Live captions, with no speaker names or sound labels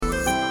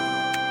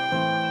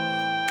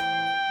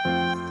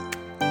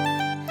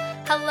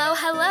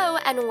Hello,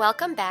 and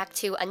welcome back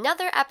to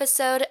another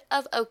episode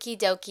of Okie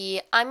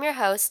Dokie. I'm your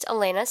host,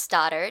 Elena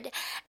Stoddard,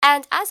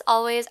 and as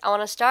always, I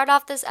want to start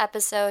off this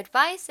episode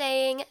by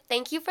saying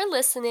thank you for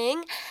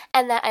listening,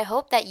 and that I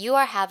hope that you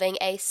are having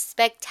a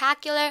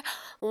spectacular,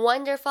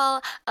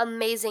 wonderful,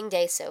 amazing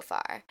day so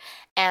far.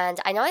 And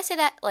I know I say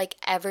that like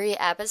every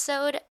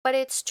episode, but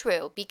it's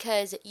true,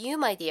 because you,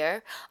 my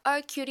dear, are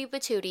a cutie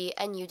patootie,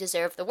 and you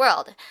deserve the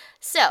world.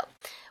 So,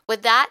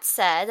 with that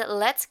said,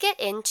 let's get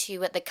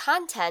into the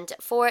content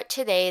for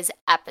today's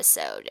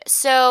episode.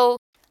 So,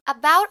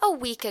 about a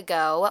week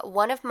ago,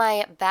 one of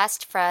my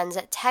best friends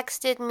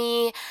texted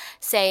me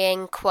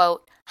saying,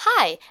 quote,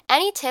 "Hi,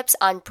 any tips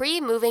on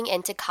pre-moving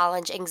into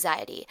college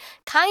anxiety?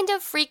 Kind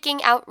of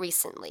freaking out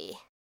recently."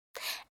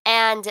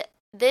 And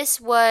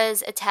this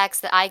was a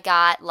text that I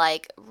got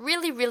like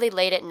really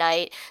late at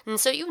night. And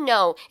so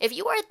if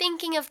you are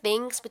thinking of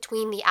things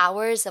between the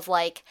hours of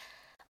like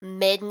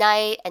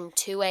midnight and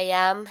 2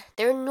 a.m.,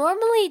 they're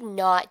normally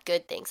not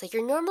good things. Like,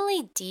 you're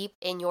normally deep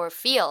in your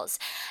feels.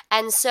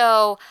 And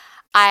so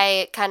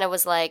I kind of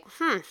was like,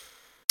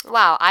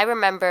 wow, I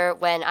remember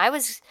when I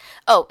was,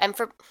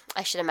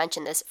 I should have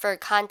mentioned this. For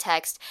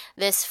context,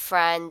 this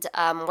friend,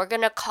 we're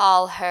going to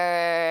call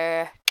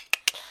her,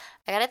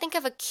 I gotta think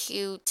of a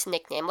cute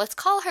nickname. Let's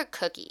call her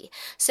Cookie.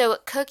 So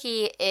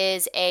Cookie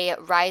is a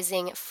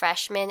rising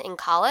freshman in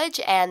college,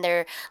 and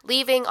they're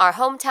leaving our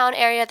hometown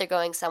area. They're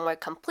going somewhere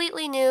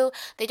completely new.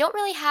 They don't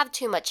really have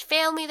too much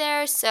family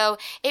there, so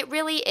it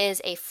really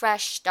is a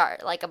fresh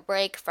start, like a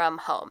break from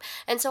home.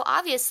 And so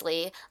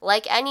obviously,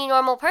 like any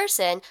normal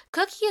person,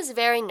 Cookie is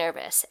very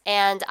nervous.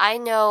 And I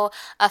know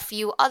a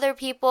few other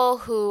people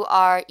who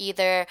are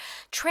either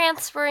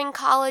transferring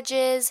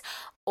colleges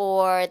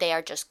or they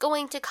are just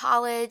going to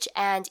college.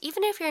 And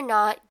even if you're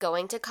not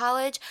going to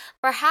college,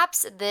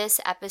 perhaps this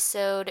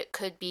episode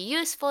could be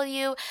useful to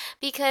you,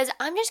 because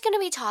I'm just going to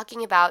be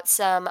talking about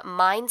some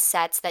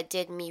mindsets that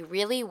did me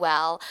really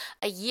well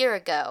a year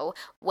ago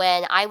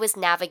when I was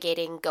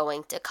navigating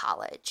going to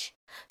college.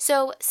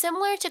 So,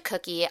 similar to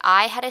Cookie,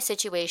 I had a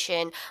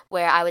situation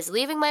where I was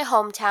leaving my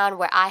hometown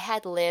where I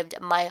had lived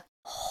my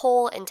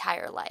whole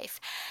entire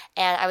life,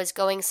 and I was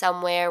going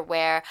somewhere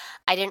where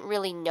I didn't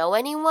really know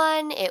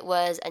anyone. It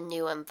was a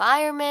new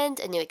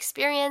environment, a new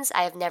experience.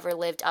 I have never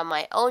lived on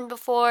my own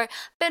before,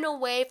 been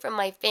away from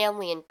my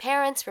family and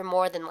parents for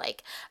more than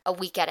like a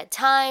week at a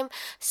time.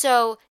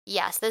 So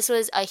yes, this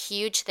was a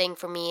huge thing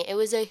for me. It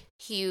was a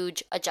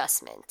huge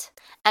adjustment.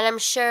 And I'm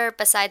sure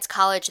besides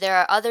college, there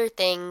are other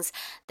things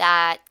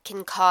that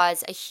can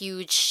cause a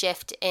huge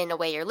shift in the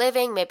way you're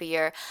living. Maybe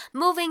you're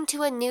moving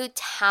to a new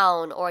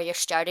town, or you're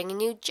starting a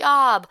new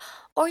job,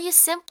 or you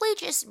simply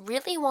just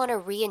really want to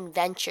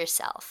reinvent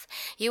yourself.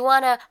 You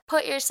want to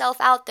put yourself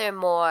out there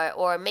more,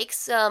 or make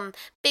some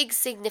big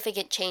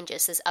significant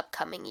changes this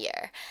upcoming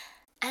year.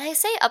 And I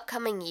say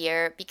upcoming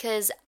year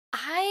because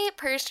I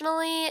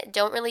personally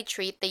don't really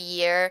treat the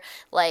year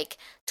like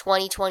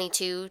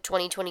 2022,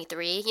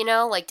 2023,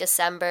 like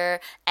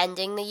December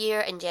ending the year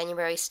and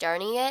January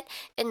starting it.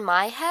 In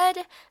my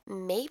head,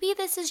 maybe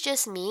this is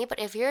just me, but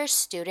if you're a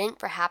student,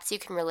 perhaps you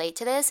can relate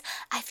to this.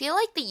 I feel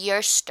like the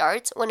year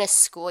starts when a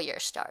school year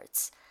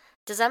starts.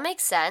 Does that make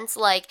sense?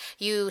 Like,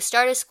 you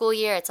start a school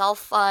year, it's all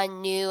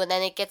fun, new, and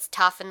then it gets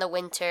tough in the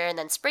winter, and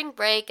then spring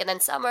break, and then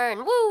summer,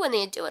 and woo, and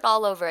then you do it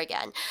all over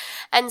again.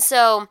 And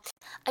so,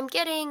 I'm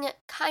getting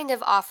kind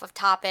of off of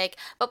topic,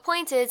 but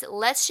point is,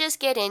 let's just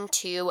get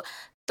into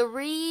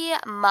 3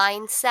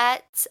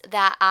 mindsets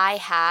that I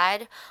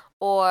had,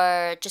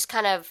 or just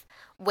kind of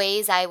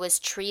ways I was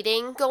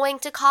treating going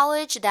to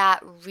college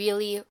that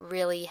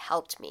really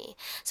helped me.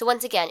 So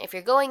once again, if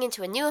you're going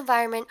into a new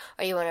environment,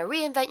 or you want to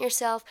reinvent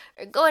yourself,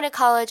 or going to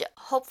college,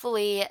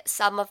 hopefully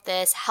some of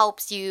this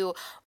helps you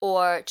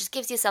or just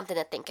gives you something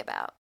to think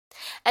about.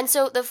 And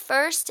so the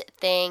first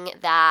thing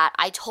that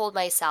I told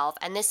myself,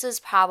 and this is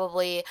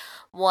probably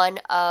one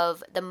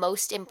of the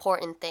most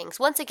important things.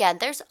 Once again,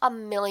 there's a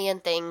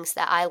million things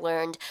that I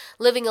learned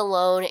living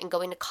alone and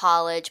going to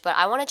college, but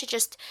I wanted to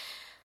just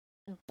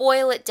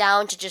boil it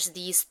down to just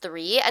these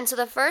 3. And so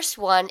the first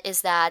one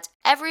is that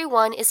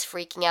everyone is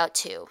freaking out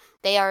too.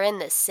 They are in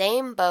the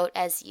same boat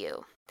as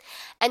you.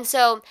 And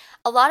so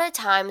a lot of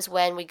times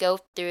when we go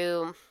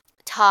through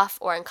tough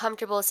or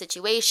uncomfortable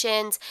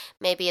situations,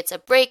 maybe it's a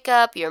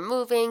breakup, you're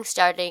moving,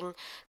 starting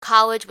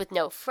college with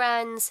no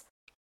friends,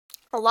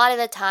 a lot of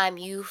the time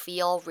you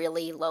feel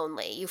really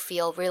lonely. You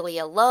feel really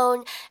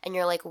alone, and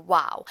you're like,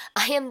 wow,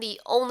 I am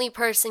the only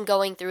person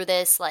going through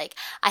this. Like,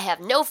 I have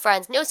no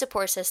friends, no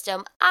support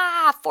system.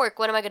 Fork,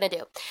 what am I going to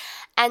do?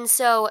 And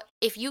so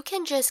if you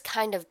can just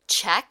kind of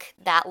check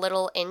that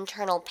little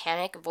internal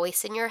panic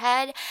voice in your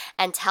head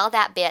and tell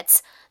that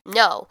bitch,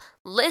 no,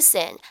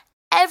 listen,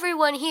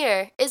 everyone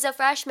here is a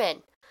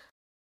freshman.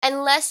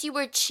 Unless you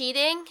were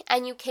cheating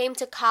and you came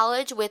to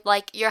college with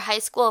like your high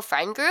school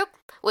friend group,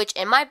 which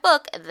in my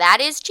book, that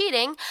is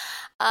cheating,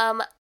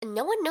 no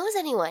one knows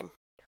anyone.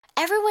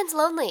 Everyone's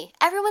lonely.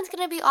 Everyone's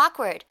going to be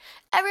awkward.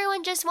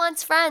 Everyone just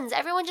wants friends.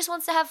 Everyone just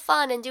wants to have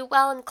fun and do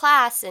well in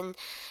class and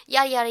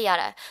yada, yada,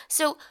 yada.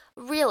 So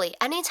really,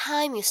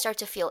 anytime you start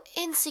to feel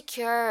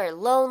insecure or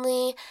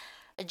lonely,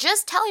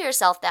 just tell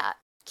yourself that.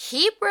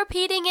 Keep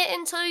repeating it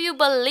until you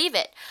believe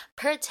it.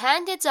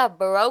 Pretend it's a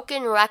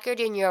broken record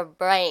in your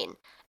brain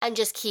and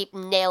just keep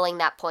nailing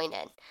that point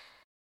in.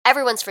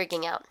 Everyone's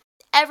freaking out.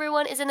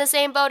 Everyone is in the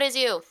same boat as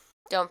you.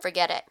 Don't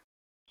forget it.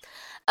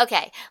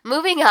 Okay,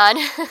 moving on.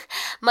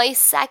 My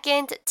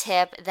second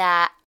tip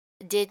that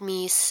did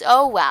me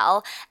so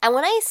well, and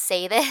when I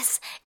say this,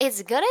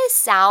 it's gonna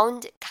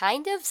sound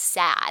kind of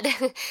sad.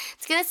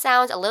 It's gonna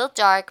sound a little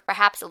dark,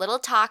 perhaps a little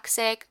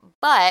toxic,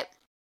 but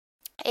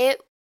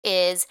it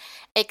is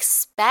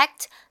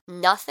expect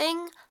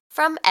nothing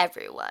from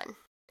everyone.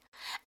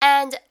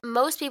 And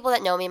most people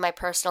that know me in my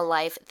personal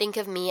life think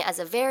of me as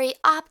a very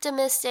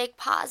optimistic,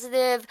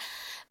 positive,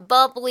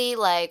 bubbly,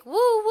 like woo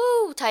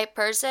woo type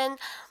person.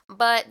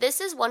 But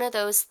this is one of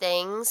those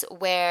things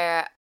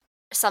where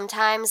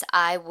sometimes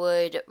I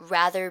would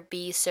rather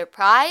be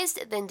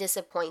surprised than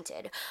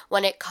disappointed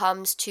when it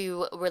comes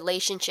to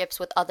relationships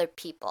with other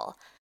people.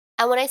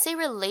 And when I say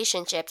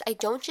relationships, I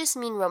don't just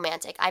mean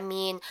romantic, I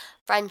mean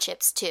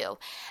friendships too.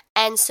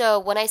 And so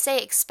when I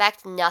say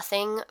expect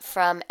nothing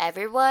from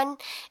everyone,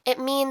 it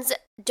means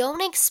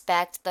don't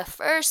expect the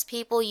first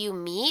people you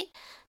meet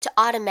to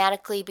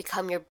automatically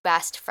become your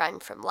best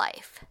friend from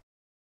life.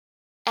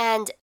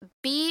 And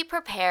be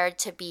prepared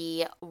to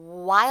be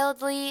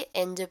wildly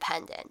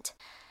independent.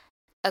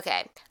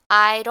 Okay,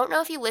 I don't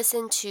know if you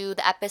listened to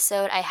the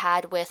episode I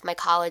had with my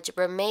college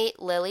roommate,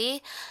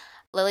 Lily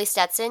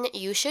Stetson.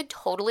 You should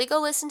totally go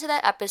listen to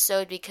that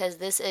episode because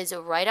this is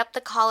right up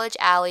the college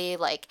alley.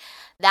 Like,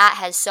 that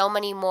has so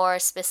many more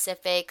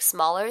specific,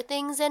 smaller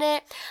things in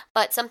it.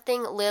 But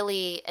something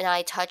Lily and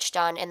I touched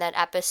on in that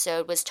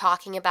episode was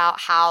talking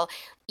about how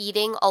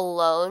eating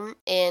alone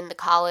in the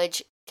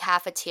college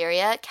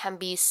cafeteria can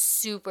be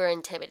super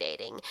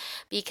intimidating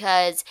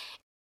because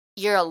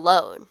you're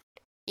alone,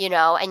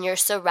 and you're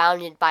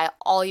surrounded by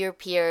all your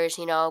peers,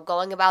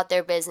 going about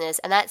their business,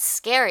 and that's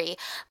scary.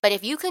 But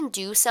if you can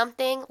do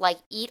something like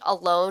eat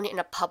alone in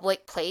a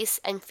public place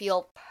and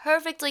feel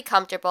perfectly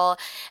comfortable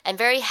and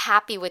very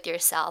happy with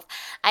yourself,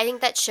 I think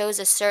that shows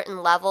a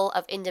certain level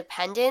of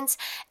independence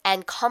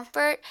and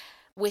comfort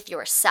with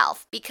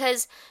yourself.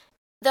 Because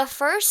the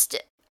first,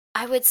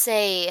 I would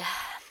say,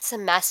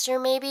 semester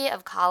maybe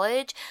of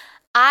college,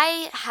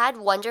 I had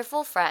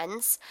wonderful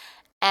friends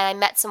and I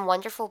met some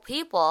wonderful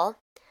people.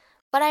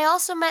 But I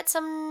also met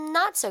some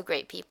not so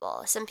great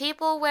people. Some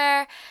people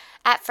where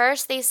at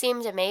first they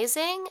seemed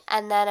amazing,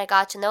 and then I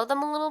got to know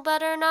them a little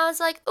better, and I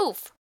was like,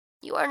 oof,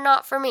 you are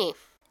not for me.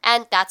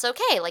 And that's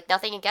okay, like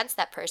nothing against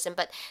that person,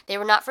 but they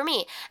were not for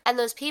me. And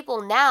those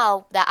people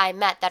now that I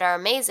met that are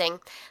amazing,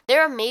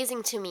 they're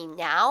amazing to me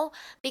now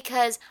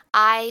because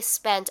I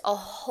spent a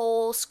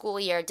whole school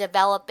year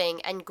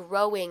developing and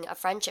growing a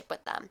friendship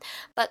with them.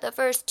 But the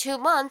first 2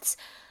 months,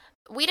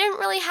 we didn't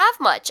really have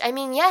much. I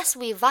mean, yes,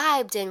 we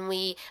vibed and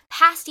we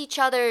passed each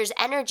other's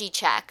energy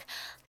check,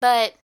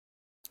 but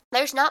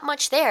there's not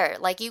much there.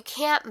 Like, you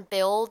can't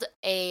build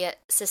a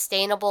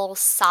sustainable,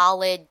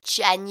 solid,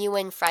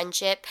 genuine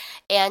friendship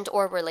and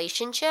or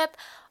relationship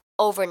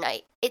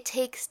overnight. It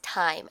takes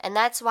time. And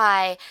that's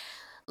why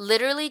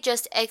literally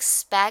just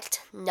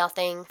expect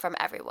nothing from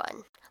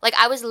everyone. Like,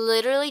 I was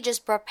literally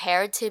just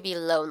prepared to be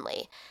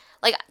lonely.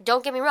 Like,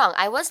 don't get me wrong,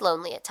 I was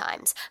lonely at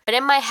times. But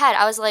in my head,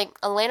 I was like,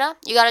 Elena,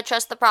 you gotta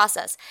trust the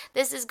process.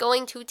 This is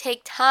going to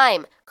take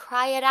time.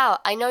 Cry it out.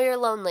 I know you're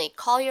lonely.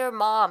 Call your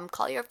mom.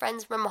 Call your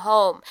friends from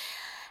home.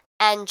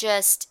 And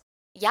just,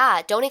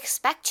 yeah, don't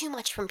expect too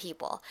much from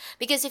people.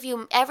 Because if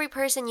every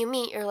person you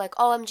meet, you're like,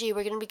 OMG,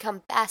 we're gonna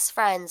become best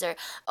friends. Or,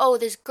 oh,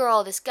 this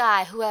girl, this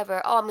guy,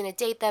 whoever, oh, I'm gonna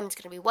date them. It's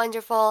gonna be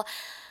wonderful.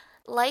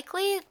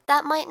 Likely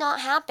that might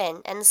not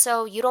happen, and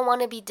so you don't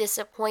want to be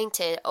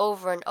disappointed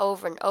over and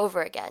over and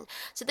over again.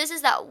 So this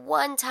is that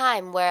one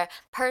time where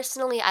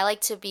personally I like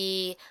to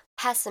be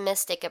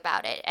pessimistic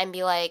about it and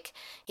be like,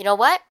 you know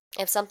what?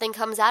 If something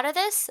comes out of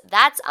this,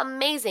 that's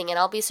amazing and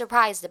I'll be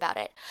surprised about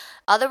it.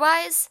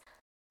 Otherwise,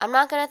 I'm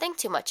not going to think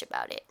too much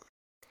about it.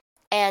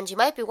 And you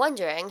might be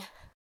wondering,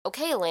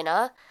 okay,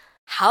 Elena,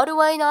 how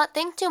do I not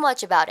think too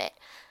much about it?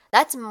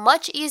 That's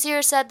much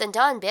easier said than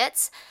done,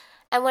 bits.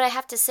 And what I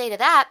have to say to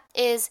that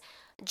is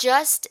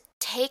just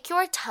take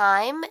your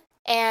time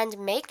and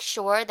make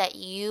sure that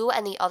you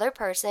and the other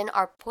person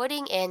are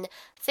putting in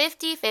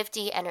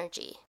 50-50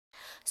 energy.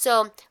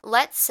 So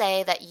let's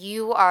say that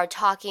you are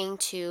talking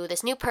to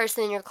this new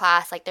person in your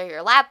class, like they're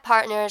your lab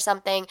partner or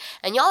something,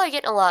 and y'all are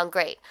getting along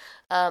great.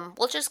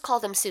 We'll just call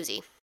them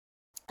Susie.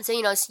 So,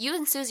 you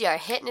and Susie are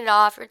hitting it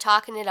off, you're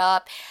talking it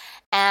up,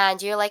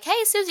 and you're like,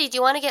 hey, Susie, do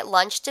you want to get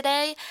lunch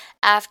today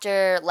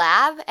after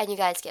lab? And you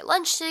guys get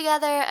lunch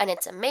together, and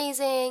it's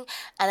amazing.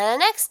 And then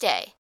the next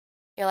day,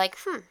 you're like,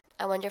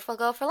 I wonder if we'll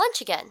go for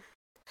lunch again.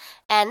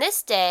 And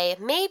this day,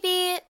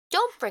 maybe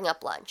don't bring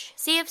up lunch.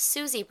 See if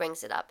Susie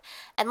brings it up.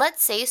 And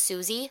let's say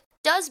Susie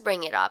does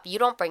bring it up. You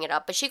don't bring it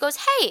up, but she goes,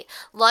 hey,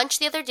 lunch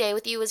the other day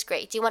with you was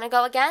great. Do you want to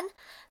go again?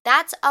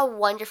 That's a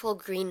wonderful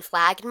green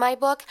flag in my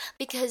book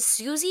because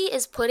Susie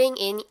is putting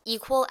in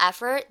equal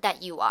effort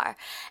that you are.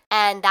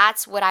 And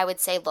that's what I would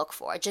say look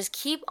for. Just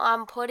keep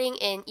on putting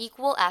in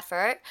equal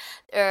effort,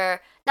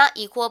 or not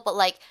equal, but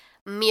like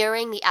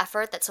mirroring the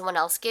effort that someone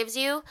else gives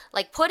you.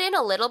 Like put in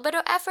a little bit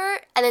of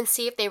effort and then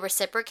see if they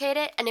reciprocate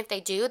it. And if they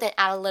do, then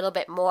add a little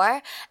bit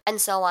more,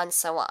 and so on,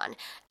 so on.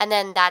 And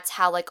then that's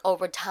how like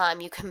over time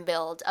you can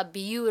build a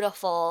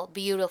beautiful,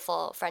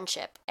 beautiful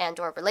friendship and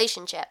or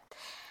relationship.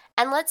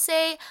 And let's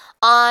say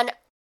on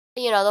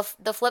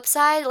the flip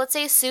side, let's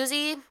say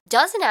Susie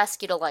doesn't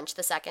ask you to lunch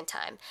the second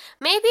time.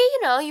 Maybe,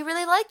 you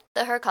really like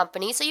her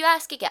company, so you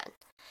ask again.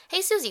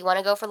 Hey, Susie, want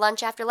to go for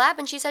lunch after lab?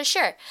 And she says,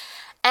 sure.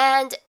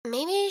 And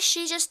maybe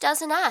she just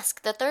doesn't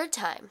ask the third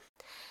time.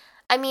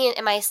 I mean,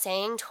 am I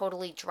saying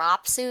totally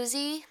drop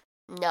Susie?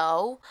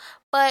 No.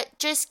 But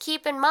just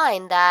keep in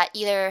mind that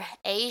either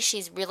A,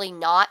 she's really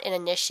not an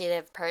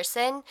initiative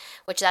person,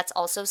 which that's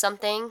also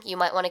something you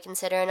might want to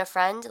consider in a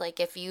friend. Like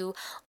if you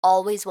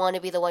always want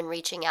to be the one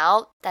reaching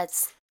out,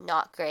 that's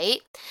not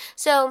great.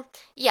 So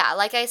yeah,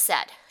 like I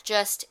said,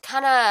 just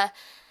kind of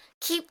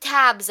keep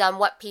tabs on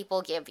what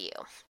people give you.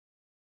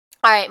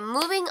 All right,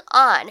 moving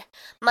on.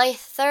 My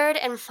third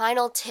and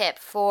final tip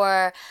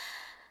for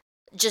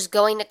just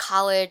going to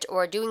college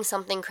or doing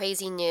something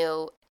crazy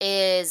new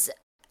is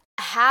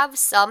have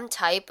some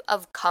type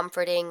of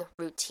comforting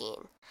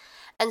routine.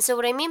 And so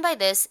what I mean by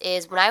this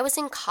is when I was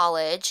in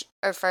college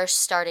or first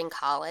starting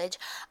college,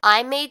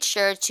 I made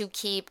sure to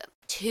keep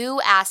two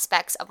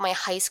aspects of my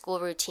high school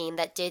routine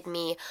that did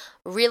me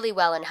really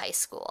well in high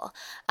school.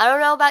 I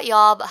don't know about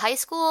y'all, but high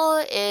school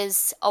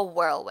is a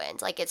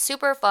whirlwind. Like it's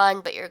super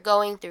fun, but you're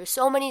going through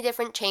so many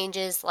different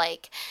changes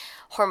like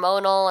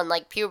hormonal and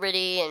like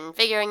puberty and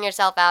figuring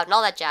yourself out and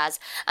all that jazz.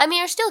 I mean,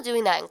 you're still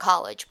doing that in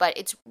college, but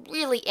it's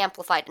really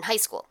amplified in high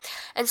school.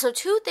 And so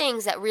two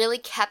things that really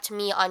kept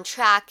me on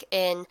track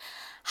in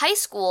high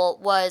school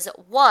was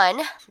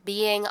one,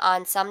 being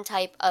on some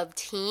type of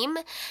team,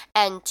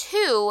 and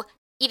two,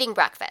 eating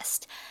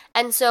breakfast.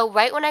 And so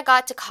right when I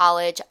got to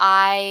college,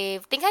 I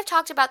think I've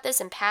talked about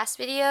this in past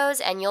videos,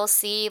 and you'll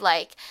see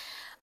like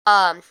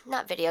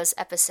not videos,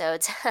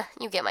 episodes.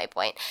 You get my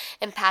point.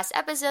 In past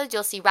episodes,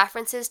 you'll see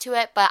references to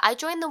it, but I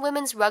joined the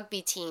women's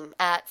rugby team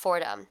at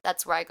Fordham.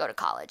 That's where I go to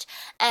college.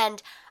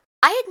 And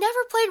I had never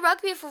played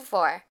rugby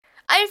before.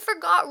 I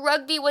forgot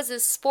rugby was a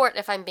sport,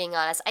 if I'm being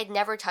honest. I'd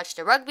never touched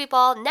a rugby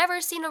ball,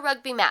 never seen a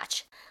rugby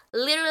match.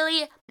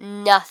 Literally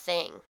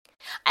nothing.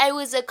 I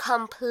was a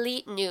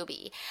complete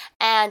newbie.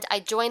 And I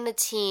joined the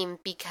team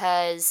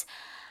because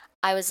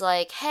I was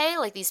like, hey,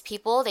 like these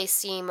people, they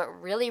seem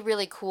really,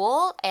 really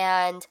cool,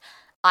 and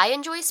I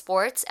enjoy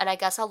sports, and I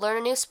guess I'll learn a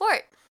new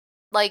sport.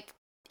 Like,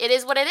 it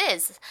is what it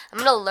is. I'm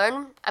gonna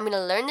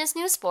learn this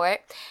new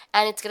sport,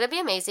 and it's gonna be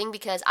amazing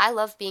because I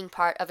love being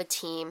part of a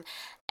team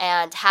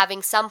and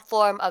having some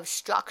form of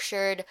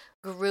structured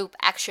group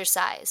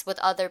exercise with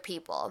other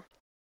people.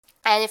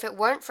 And if it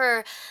weren't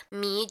for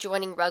me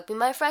joining rugby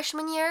my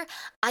freshman year,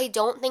 I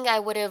don't think I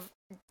would have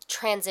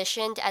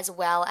transitioned as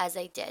well as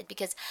I did,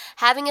 because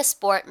having a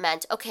sport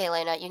meant, okay,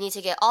 Elena, you need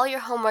to get all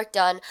your homework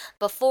done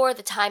before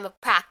the time of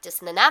practice,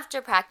 and then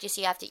after practice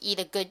you have to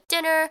eat a good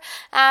dinner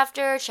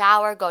after,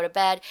 shower, go to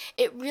bed.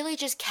 It really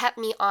just kept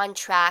me on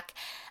track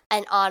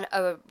and on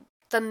a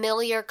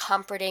familiar,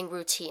 comforting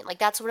routine. Like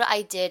that's what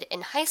I did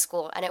in high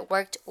school, and it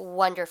worked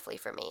wonderfully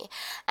for me.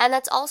 And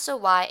that's also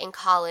why in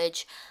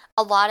college,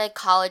 a lot of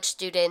college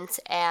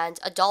students and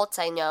adults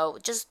I know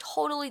just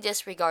totally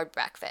disregard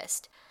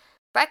breakfast.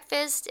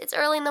 Breakfast, it's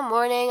early in the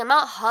morning, I'm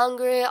not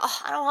hungry,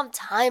 I don't have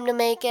time to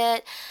make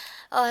it,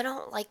 I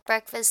don't like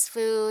breakfast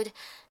food.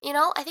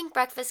 I think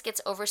breakfast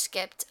gets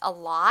overskipped a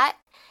lot,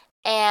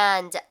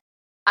 and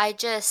I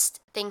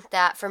just think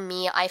that for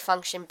me, I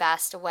function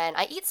best when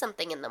I eat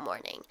something in the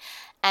morning.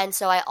 And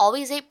so I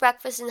always ate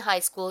breakfast in high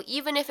school,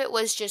 even if it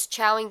was just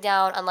chowing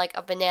down on like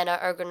a banana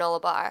or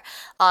granola bar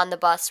on the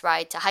bus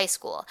ride to high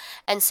school.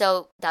 And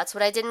so that's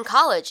what I did in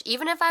college.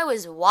 Even if I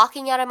was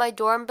walking out of my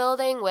dorm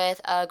building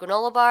with a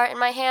granola bar in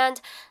my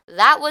hand,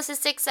 that was a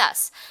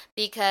success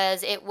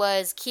because it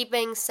was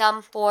keeping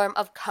some form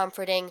of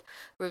comforting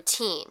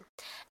routine.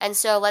 And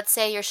so let's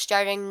say you're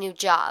starting a new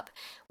job.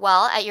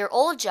 Well, at your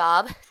old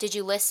job, did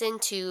you listen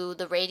to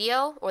the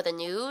radio or the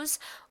news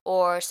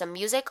or some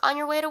music on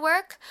your way to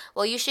work?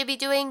 Well, you should be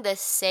doing the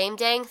same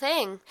dang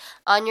thing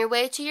on your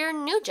way to your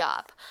new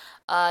job.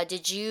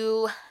 Did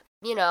you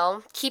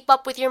keep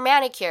up with your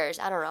manicures?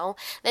 I don't know.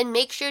 Then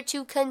make sure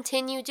to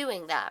continue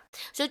doing that.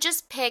 So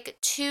just pick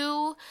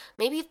 2,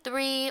 maybe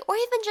 3, or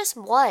even just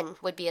 1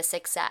 would be a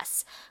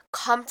success.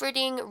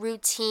 Comforting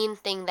routine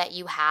thing that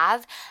you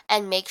have,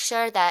 and make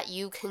sure that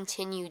you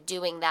continue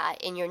doing that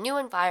in your new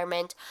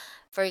environment.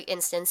 For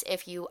instance,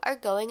 if you are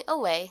going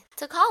away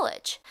to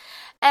college.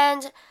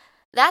 And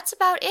that's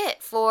about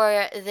it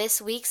for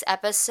this week's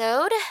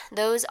episode.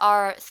 Those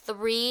are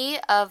 3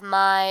 of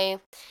my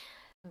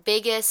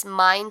biggest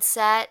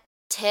mindset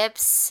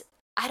tips.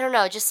 I don't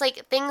know, just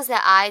like things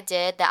that I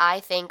did that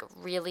I think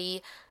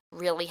really,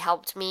 really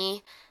helped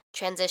me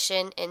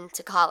transition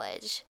into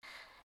college.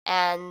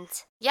 And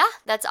yeah,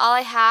 that's all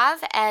I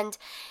have. And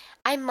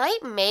I might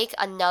make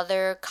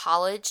another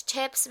college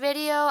tips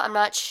video. I'm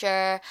not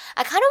sure.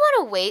 I kind of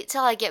want to wait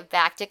till I get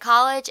back to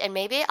college and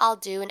maybe I'll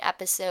do an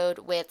episode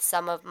with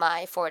some of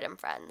my Fordham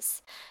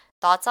friends.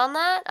 Thoughts on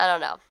that? I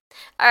don't know.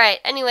 All right,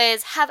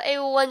 anyways, have a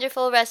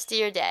wonderful rest of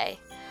your day.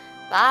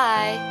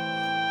 Bye.